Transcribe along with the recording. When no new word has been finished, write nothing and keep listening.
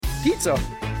Pizza?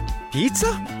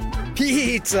 Pizza?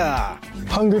 Pizza!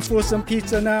 Hungry for some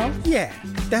pizza now? Yeah,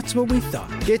 that's what we thought.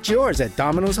 Get yours at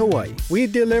Domino's Hawaii. We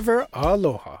deliver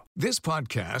aloha. This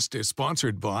podcast is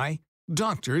sponsored by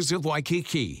Doctors of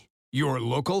Waikiki, your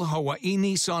local Hawaii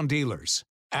Nissan dealers,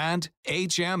 and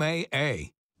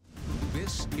HMAA.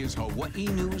 This is Hawaii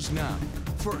News Now,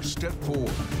 first at 4.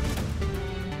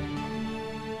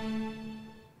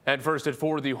 At first at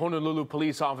 4, the Honolulu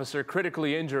police officer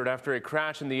critically injured after a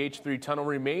crash in the H3 tunnel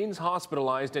remains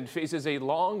hospitalized and faces a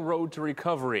long road to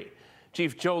recovery.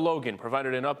 Chief Joe Logan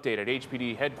provided an update at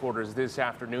HPD headquarters this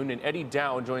afternoon, and Eddie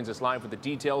Dow joins us live with the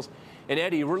details. And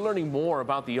Eddie, we're learning more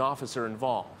about the officer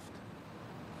involved.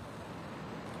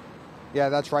 Yeah,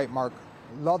 that's right, Mark.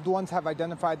 Loved ones have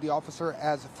identified the officer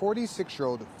as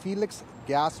 46-year-old Felix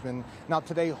Gassman. Now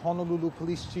today, Honolulu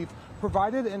Police Chief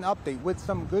provided an update with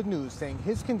some good news, saying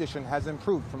his condition has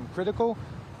improved from critical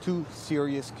to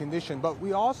serious condition. But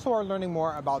we also are learning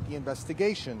more about the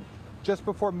investigation. Just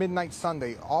before midnight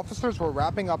Sunday, officers were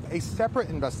wrapping up a separate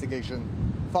investigation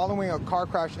following a car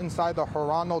crash inside the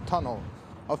Harano Tunnel.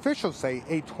 Officials say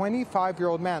a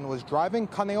 25-year-old man was driving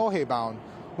Kaneohe bound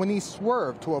when he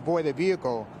swerved to avoid a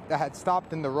vehicle that had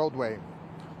stopped in the roadway.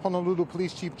 Honolulu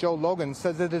Police Chief Joe Logan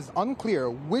says it is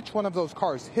unclear which one of those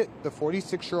cars hit the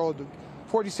 46-year-old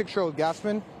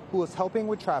Gassman, who was helping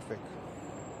with traffic.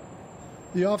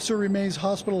 The officer remains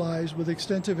hospitalized with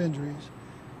extensive injuries,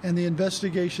 and the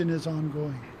investigation is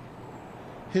ongoing.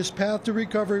 His path to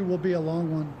recovery will be a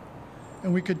long one,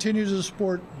 and we continue to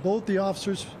support both the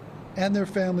officers and their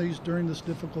families during this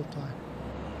difficult time.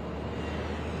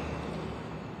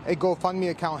 A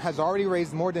GoFundMe account has already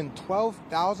raised more than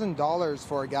 $12,000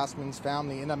 for Gassman's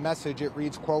family. In a message, it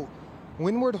reads, quote,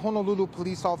 "Windward Honolulu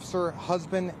police officer,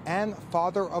 husband, and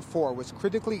father of 4 was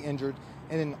critically injured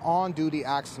in an on-duty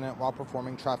accident while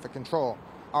performing traffic control.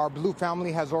 Our Blue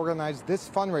family has organized this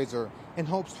fundraiser in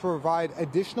hopes to provide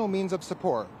additional means of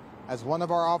support as one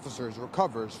of our officers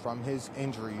recovers from his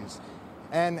injuries."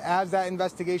 And as that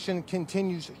investigation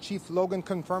continues, Chief Logan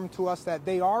confirmed to us that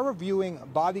they are reviewing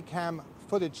body cam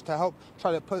footage to help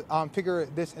try to figure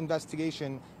this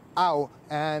investigation out.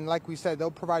 And like we said, they'll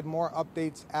provide more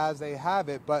updates as they have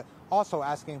it, but also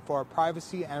asking for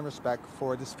privacy and respect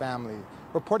for this family.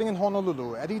 Reporting in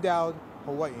Honolulu, Eddie Dowd,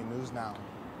 Hawaii News Now.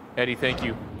 Eddie, thank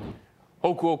you.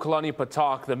 Hokuokalani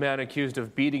Patak, the man accused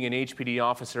of beating an HPD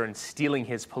officer and stealing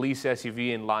his police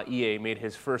SUV in Laie, made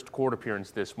his first court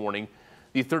appearance this morning.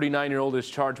 The 39-year-old is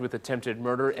charged with attempted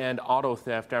murder and auto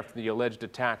theft after the alleged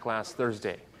attack last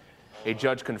Thursday. A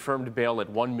judge confirmed bail at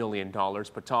 $1 million.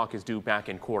 Patak is due back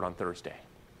in court on Thursday.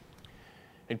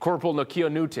 And Corporal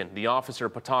Nakia Newton, the officer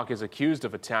Patak is accused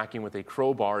of attacking with a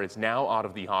crowbar, is now out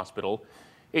of the hospital.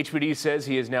 HPD says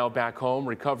he is now back home,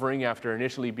 recovering after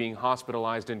initially being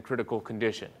hospitalized in critical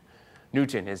condition.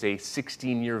 Newton is a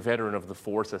 16-year veteran of the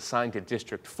force assigned to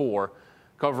District 4,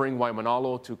 covering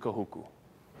Waimanalo to Kahuku.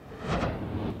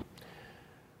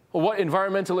 Well, what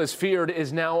environmentalists feared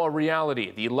is now a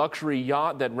reality. The luxury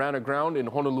yacht that ran aground in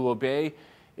Honolulu Bay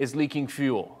is leaking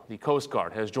fuel. The Coast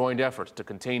Guard has joined efforts to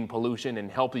contain pollution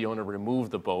and help the owner remove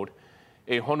the boat.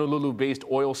 A Honolulu-based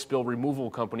oil spill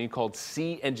removal company called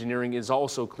Sea Engineering is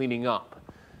also cleaning up.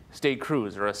 State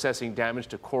crews are assessing damage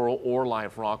to coral or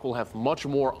live rock. We'll have much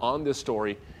more on this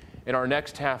story in our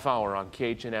next half hour on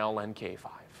KHNL and K5.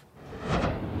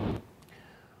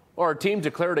 Our team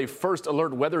declared a first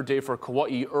alert weather day for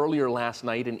Kauai earlier last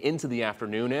night and into the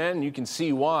afternoon, and you can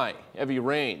see why. Heavy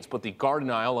rains put the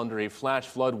Garden Isle under a flash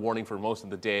flood warning for most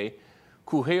of the day.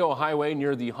 Kuheo Highway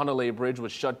near the Hanalei Bridge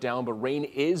was shut down, but rain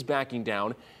is backing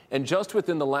down, and just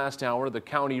within the last hour, the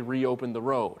county reopened the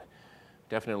road.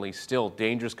 Definitely still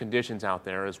dangerous conditions out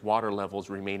there as water levels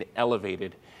remain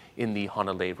elevated in the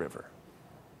Hanalei River.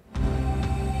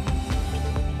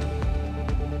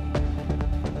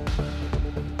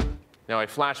 Now, a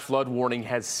flash flood warning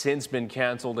has since been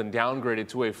canceled and downgraded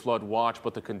to a flood watch,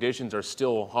 but the conditions are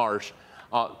still harsh.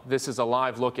 This is a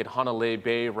live look at Hanalei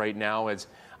Bay right now as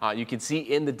you can see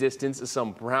in the distance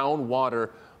some brown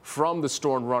water from the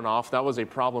storm runoff. That was a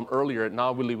problem earlier at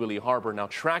Nawiliwili Harbor. Now,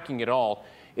 tracking it all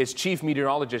is Chief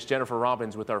Meteorologist Jennifer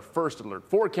Robbins with our first alert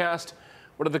forecast.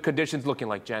 What are the conditions looking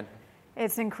like, Jen?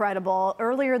 It's incredible.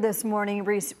 Earlier this morning,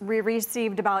 we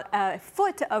received about a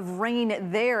foot of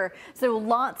rain there. So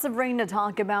lots of rain to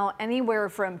talk about, anywhere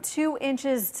from 2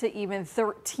 inches to even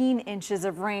 13 inches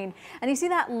of rain. And you see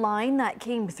that line that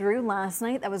came through last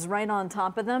night that was right on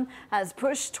top of them has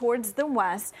pushed towards the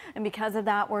west. And because of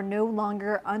that, we're no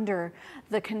longer under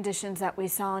the conditions that we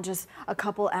saw just a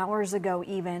couple hours ago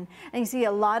even. And you see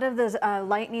a lot of the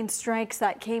lightning strikes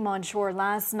that came on shore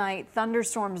last night,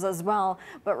 thunderstorms as well.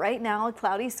 But right now, out,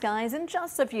 cloudy skies and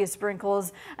just a few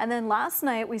sprinkles. And then last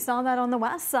night we saw that on the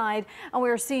west side, and we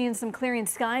were seeing some clearing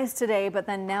skies today, but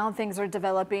then now things are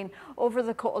developing over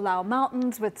the Ko'olau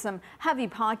Mountains with some heavy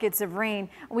pockets of rain.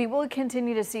 We will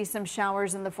continue to see some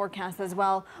showers in the forecast as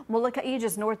well. Molokai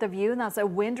just north of you, and that's a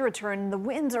wind return. The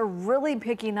winds are really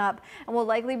picking up, and we'll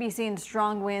likely be seeing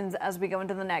strong winds as we go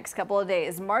into the next couple of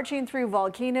days. Marching through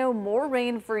Volcano, more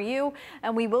rain for you,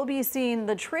 and we will be seeing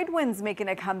the trade winds making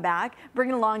a comeback,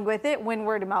 bringing along with it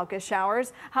windward Mauka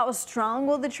showers. How strong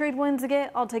will the trade winds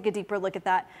get? I'll take a deeper look at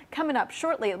that coming up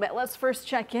shortly, but let's first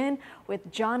check in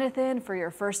with Jonathan for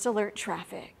your first alert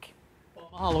traffic.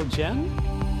 Hello, Jen.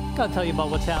 Gotta tell you about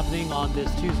what's happening on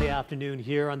this Tuesday afternoon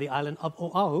here on the island of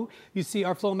Oahu. You see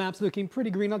our flow maps looking pretty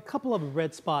green, a couple of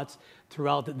red spots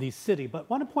throughout the city. But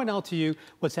want to point out to you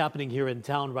what's happening here in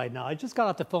town right now. I just got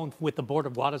off the phone with the Board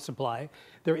of Water Supply.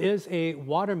 There is a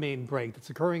water main break that's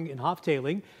occurring in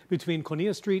Hoftailing between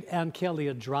Konia Street and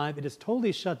Kealia Drive. It is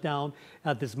totally shut down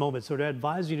at this moment, so they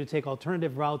advise you to take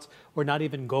alternative routes or not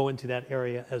even go into that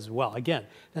area as well. Again,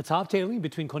 that's Hoftailing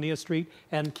between Konia Street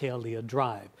and Kealia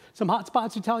Drive. Some hot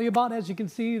spots to tell you about. As you can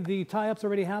see, the tie-ups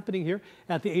already happening here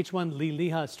at the H1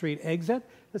 Liliha Street exit.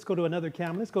 Let's go to another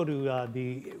camera. Let's go to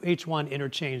the H1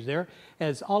 interchange there.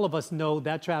 As all of us know,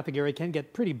 that traffic area can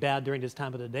get pretty bad during this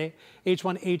time of the day.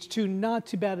 H1, H2, not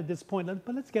too bad at this point,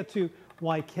 but let's get to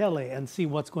Waikele and see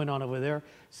what's going on over there.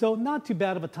 So not too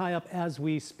bad of a tie-up as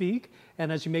we speak.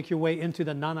 And as you make your way into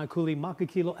the Nanakuli,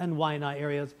 Makakilo, and Waianae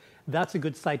areas, that's a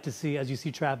good sight to see as you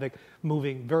see traffic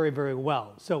moving very, very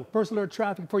well. So first alert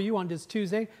traffic for you on this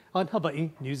Tuesday on Hawaii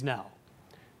News Now.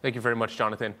 Thank you very much,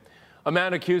 Jonathan. A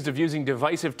man accused of using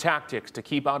divisive tactics to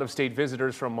keep out-of-state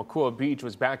visitors from Makua Beach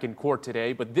was back in court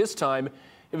today, but this time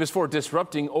it was for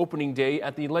disrupting opening day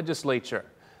at the legislature.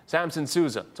 Samson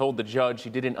Souza told the judge he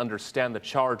didn't understand the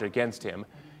charge against him.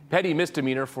 Petty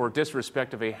misdemeanor for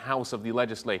disrespect of a house of the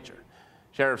legislature.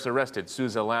 Sheriffs arrested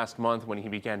Souza last month when he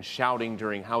began shouting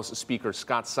during House Speaker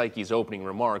Scott Saike's opening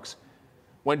remarks.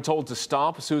 When told to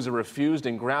stop, Souza refused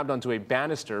and grabbed onto a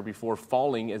banister before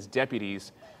falling as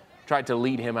deputies tried to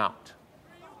lead him out.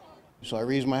 So I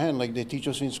raised my hand like they teach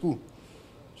us in school.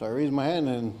 So I raised my hand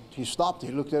and he stopped.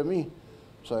 He looked at me.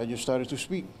 So I just started to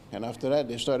speak. And after that,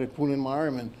 they started pulling my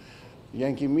arm and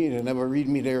yanking me. They never read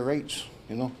me their rights,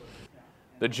 you know.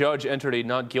 The judge entered a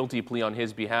not guilty plea on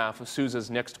his behalf. Souza's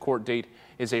next court date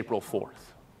is April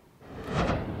 4th.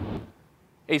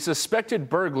 A suspected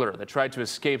burglar that tried to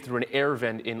escape through an air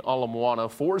vent in Ala Moana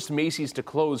forced Macy's to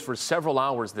close for several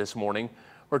hours this morning.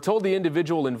 We're told the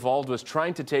individual involved was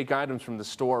trying to take items from the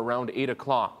store around 8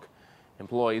 o'clock.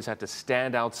 Employees had to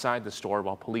stand outside the store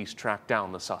while police tracked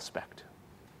down the suspect.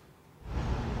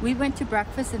 We went to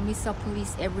breakfast and we saw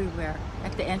police everywhere,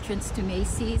 at the entrance to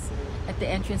Macy's, at the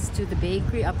entrance to the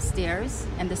bakery upstairs,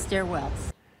 and the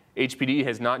stairwells. HPD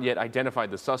has not yet identified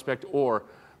the suspect or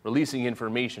releasing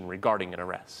information regarding an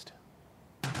arrest.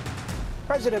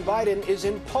 President Biden is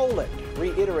in Poland,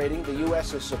 reiterating the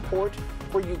U.S.'s support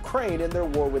for Ukraine in their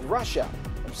war with Russia.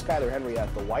 I'm Skyler Henry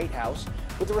at the White House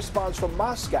with a response from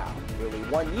Moscow nearly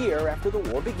 1 year after the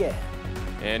war began.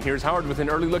 And here's Howard with an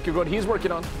early look at what he's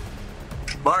working on.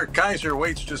 Mark Kaiser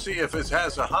waits to see if it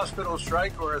has a hospital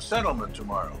strike or a settlement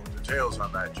tomorrow. Details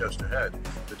on that just ahead.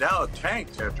 The Dow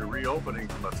tanked after reopening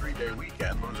from a 3-day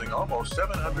weekend, losing almost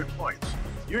 700 points.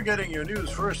 You're getting your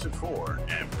news first at 4,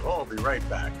 and we'll all be right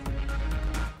back.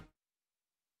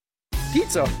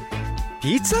 Pizza?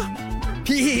 Pizza?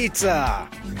 Pizza!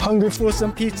 Hungry for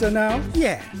some pizza now?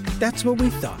 Yeah, that's what we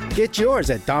thought. Get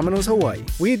yours at Domino's Hawaii.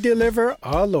 We deliver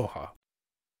aloha.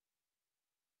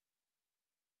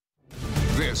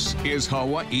 This is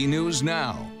Hawaii News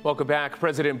Now. Welcome back.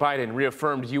 President Biden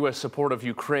reaffirmed U.S. support of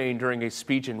Ukraine during a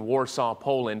speech in Warsaw,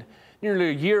 Poland, nearly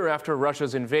a year after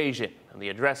Russia's invasion. And the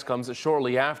address comes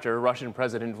shortly after Russian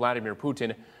President Vladimir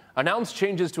Putin announced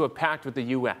changes to a pact with the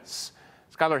U.S.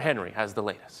 Skyler Henry has the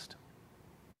latest.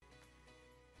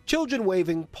 Children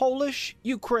waving Polish,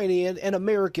 Ukrainian, and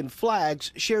American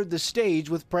flags shared the stage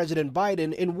with President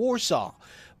Biden in Warsaw,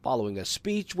 following a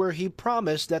speech where he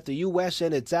promised that the U.S.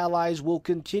 and its allies will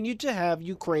continue to have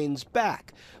Ukraine's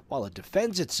back while it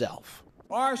defends itself.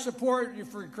 Our support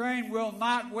for Ukraine will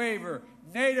not waver.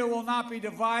 NATO will not be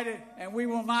divided, and we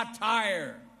will not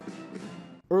tire.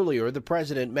 Earlier, the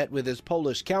president met with his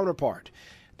Polish counterpart.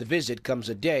 The visit comes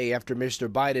a day after Mr.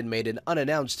 Biden made an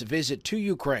unannounced visit to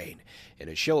Ukraine in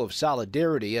a show of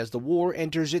solidarity as the war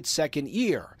enters its second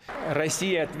year.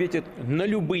 Россия ответит на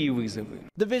любые вызовы.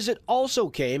 The visit also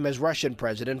came as Russian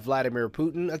President Vladimir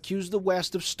Putin accused the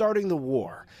West of starting the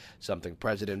war, something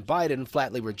President Biden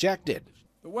flatly rejected.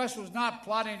 The West was not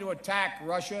plotting to attack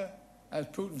Russia, as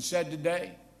Putin said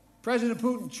today. President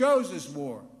Putin chose this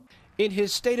war. In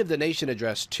his State of the Nation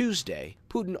address Tuesday,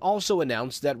 Putin also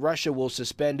announced that Russia will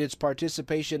suspend its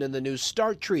participation in the new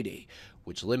START treaty,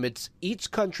 which limits each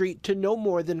country to no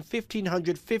more than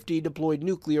 1,550 deployed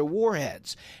nuclear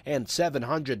warheads and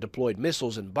 700 deployed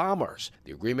missiles and bombers.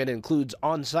 The agreement includes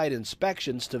on-site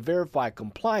inspections to verify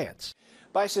compliance.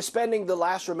 By suspending the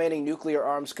last remaining nuclear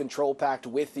arms control pact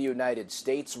with the United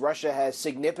States, Russia has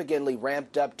significantly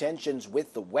ramped up tensions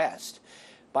with the West.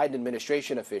 Biden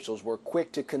administration officials were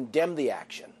quick to condemn the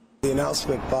action. The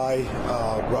announcement by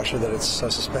Russia that it's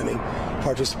suspending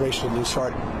participation in New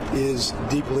START is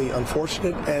deeply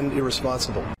unfortunate and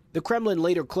irresponsible. The Kremlin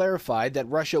later clarified that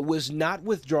Russia was not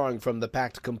withdrawing from the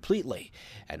pact completely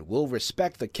and will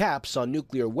respect the caps on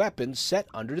nuclear weapons set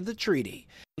under the treaty.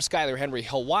 Skyler Henry,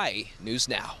 Hawaii News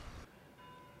Now.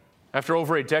 After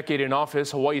over a decade in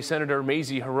office, Hawaii Senator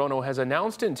Mazie Hirono has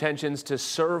announced intentions to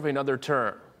serve another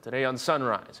term. Today on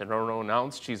Sunrise, Hirono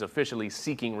announced she's officially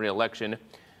seeking re-election.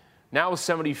 Now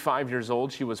 75 years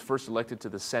old, she was first elected to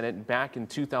the Senate back in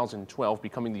 2012,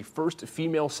 becoming the first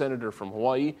female senator from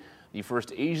Hawaii, the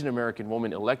first Asian American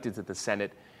woman elected to the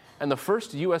Senate, and the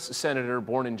first U.S. senator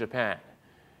born in Japan.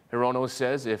 Hirono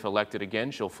says if elected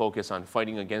again, she'll focus on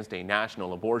fighting against a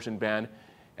national abortion ban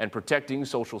and protecting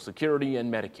Social Security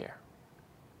and Medicare.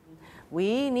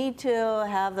 We need to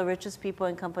have the richest people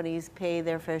and companies pay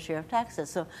their fair share of taxes.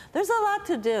 So there's a lot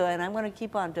to do, and I'm going to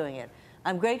keep on doing it.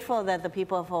 I'm grateful that the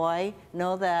people of Hawaii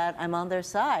know that I'm on their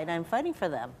side. I'm fighting for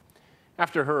them.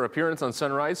 After her appearance on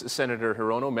Sunrise, Senator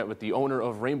Hirono met with the owner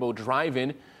of Rainbow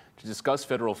Drive-In to discuss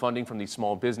federal funding from the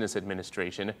Small Business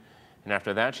Administration. And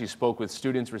after that, she spoke with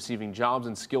students receiving jobs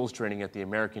and skills training at the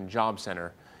American Job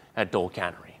Center at Dole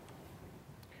Cannery.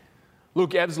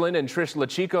 Luke Evslin and Trish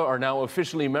LaChica are now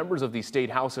officially members of the State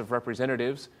House of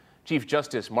Representatives. Chief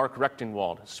Justice Mark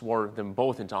Rechtenwald swore them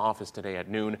both into office today at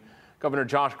noon. Governor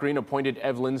Josh Green appointed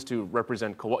Evlins to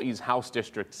represent Kauai's House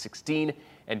District 16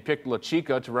 and picked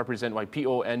LaChica to represent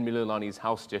Waipio and Mililani's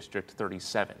House District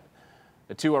 37.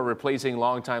 The two are replacing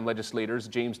longtime legislators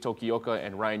James Tokioka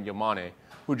and Ryan Yamane,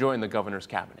 who joined the governor's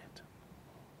cabinet.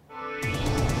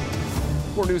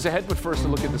 More news ahead, but first a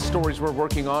look at the stories we're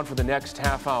working on for the next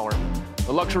half hour.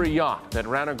 The luxury yacht that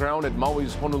ran aground at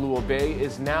Maui's Honolulu Bay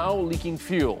is now leaking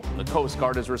fuel. The Coast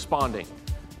Guard is responding.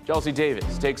 Chelsea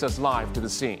Davis takes us live to the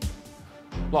scene.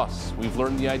 Plus, we've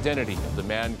learned the identity of the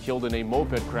man killed in a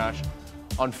moped crash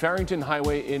on Farrington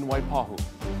Highway in Waipahu.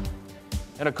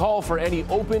 And a call for any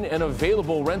open and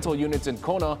available rental units in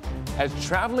Kona as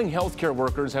traveling healthcare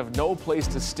workers have no place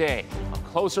to stay. A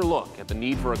closer look at the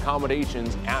need for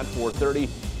accommodations at 4:30.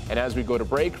 And as we go to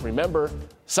break, remember,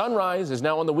 Sunrise is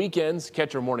now on the weekends.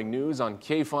 Catch our morning news on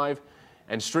K5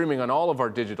 and streaming on all of our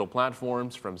digital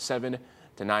platforms from 7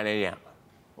 to 9 a.m.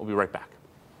 We'll be right back.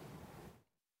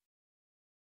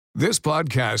 This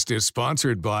podcast is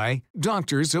sponsored by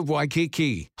Doctors of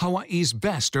Waikiki, Hawaii's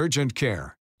best urgent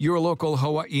care, your local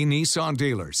Hawaii Nissan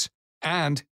dealers,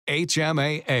 and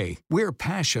HMAA. We're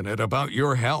passionate about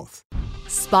your health.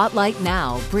 Spotlight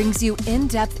Now brings you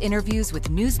in-depth interviews with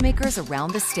newsmakers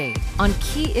around the state on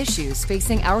key issues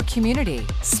facing our community.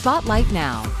 Spotlight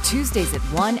Now, Tuesdays at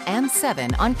 1 and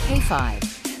 7 on K5.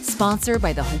 Sponsored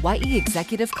by the Hawaii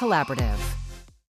Executive Collaborative.